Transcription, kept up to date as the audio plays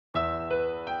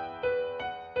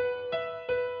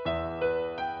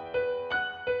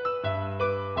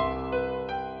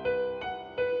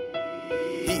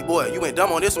boy, you went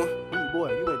dumb on this one.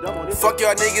 Fuck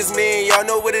y'all niggas, man, y'all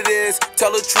know what it is.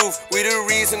 Tell the truth, we the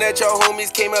reason that y'all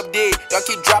homies came up dead. Y'all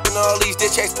keep dropping all these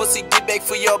diss tracks, pussy, get back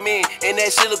for y'all man. And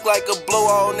that shit look like a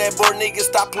blowout on that board, nigga,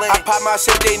 stop playing. I pop my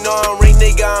shit, they know I'm ring,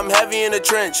 nigga, I'm heavy in the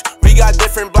trench. We got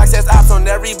different blocks, that's ops on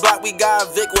every block. We got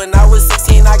Vic. When I was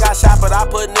 16, I got shot, but I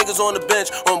put niggas on the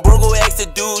bench. On Burgo X, the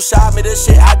dude shot me, the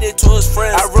shit I did to his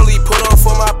friends. I really put on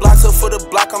for my block, so for the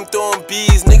block, I'm throwing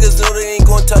bees. Niggas know they ain't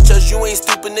gon' touch us, you ain't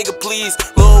stupid, nigga, please.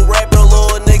 Little rapper,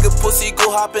 little nigga, pussy,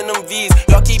 go hop in them V's.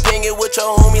 Y'all keep hanging with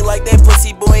your homie like that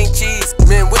pussy boy ain't cheese.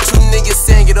 Man, what you niggas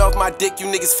saying? Get off my dick,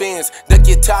 you niggas fans. Duck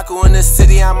your taco in the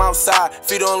city, I'm outside,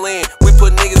 feet on land. We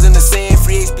put niggas in the sand,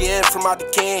 free HBN from out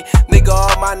the can. Nigga,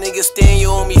 all my niggas stand, you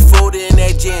owe me folded in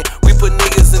that jam. We put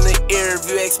niggas in the air, if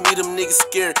you ask me, them niggas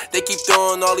scared. They keep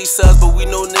throwing all these subs, but we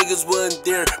know niggas wasn't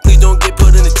there. Please don't get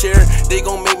put in the chair, they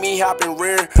gon' make me hop in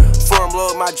rare. Form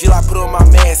load my G, I put on my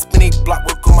mask, spin a block,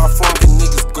 work on my form, the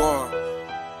niggas gone.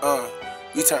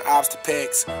 We turn ops to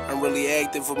packs. I'm really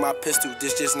active with my pistol,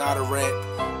 this just not a rap.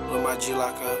 With my G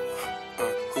lock up,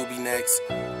 who be next?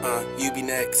 You be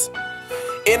next.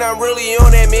 And I'm really on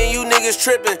that, man, you niggas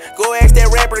trippin'. Go ask that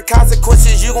rapper the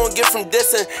consequences you gon' get from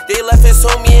dissing. They left his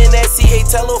homie in that CA,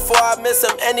 tell him before I miss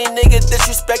him. Any nigga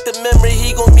disrespect the memory,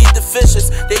 he gon' meet the fishes.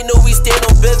 They know we stand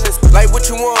on business, like what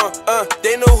you want,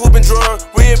 they know who been drawn.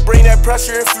 We'll bring that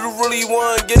pressure if you really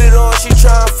want. Get it on, she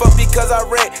tryna fuck because I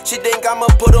rap. She think I'ma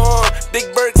put on big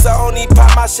Berks, I only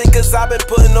pop my shit cause I been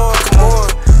putting on, come on.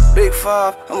 Big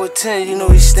 5, I'm with 10, you know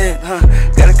he stand,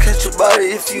 Gotta catch your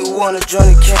body if you wanna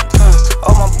join the camp,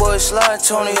 All my boys slide,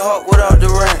 Tony Hawk without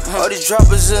the rank, All these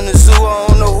droppers in the zoo,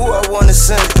 I don't know who I wanna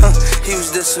send, He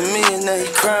was dissing me and then he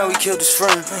crying, we killed his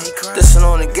friend, Dissing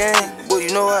on the game, boy,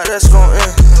 you know how that's gon'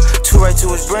 end. 2 right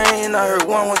to his brain, I heard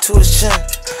 1 went to his chin.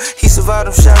 He survived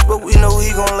them shots, but we know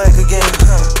he gon' lag again,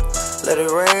 Let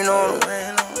it rain on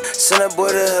him. Send that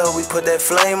boy to hell, we put that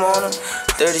flame on him.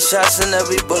 30 shots in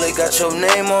every bullet, got your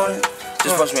name on it.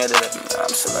 Just watch me, I did it. I'm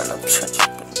still letting them trenches,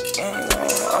 putting the gang on.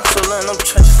 I'm still letting them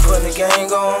trenches, putting the gang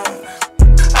on.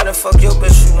 I done fuck your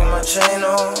bitch, you know my chain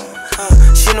on.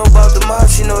 She know about the mob,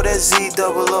 she know that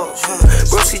Z-double-O.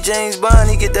 Broski James Bond,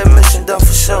 he get that mission done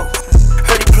for sure.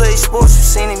 Heard he played sports, you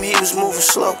seen him, he was moving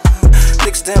slow.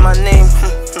 Niggas damn my name,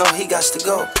 no, he got to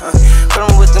go. Put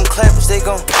him with them clappers, they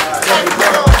gon' clap it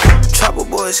down. Chopper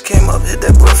boys came up, hit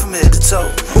that boy from head to toe.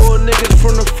 4 niggas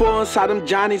from the 4 inside them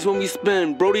Johnnies when we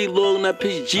spin. Brody loading up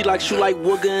his G like shoot like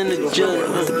Wugga in the gym.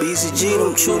 The BCG,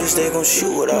 them shooters, they gon'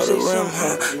 shoot without a rim,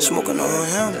 Smoking on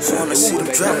him, wanna see them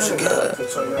drops again.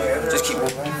 Just keep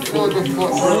it.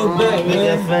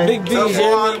 Big B,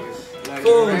 Jamie.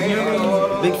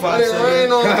 Big 5.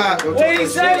 What he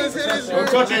say? Don't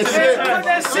talk that shit.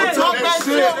 Don't talk that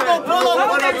shit. We're gonna pull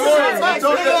up on the board. Don't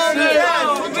talk that shit.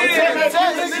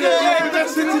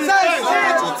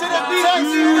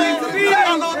 I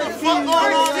don't know what the fuck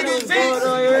going on in this bitch.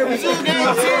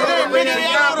 Bring it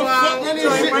out.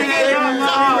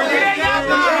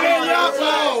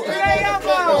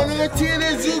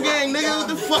 TNS Zoo gang, nigga. What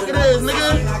the fuck it is, nigga?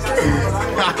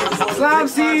 Slime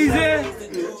season.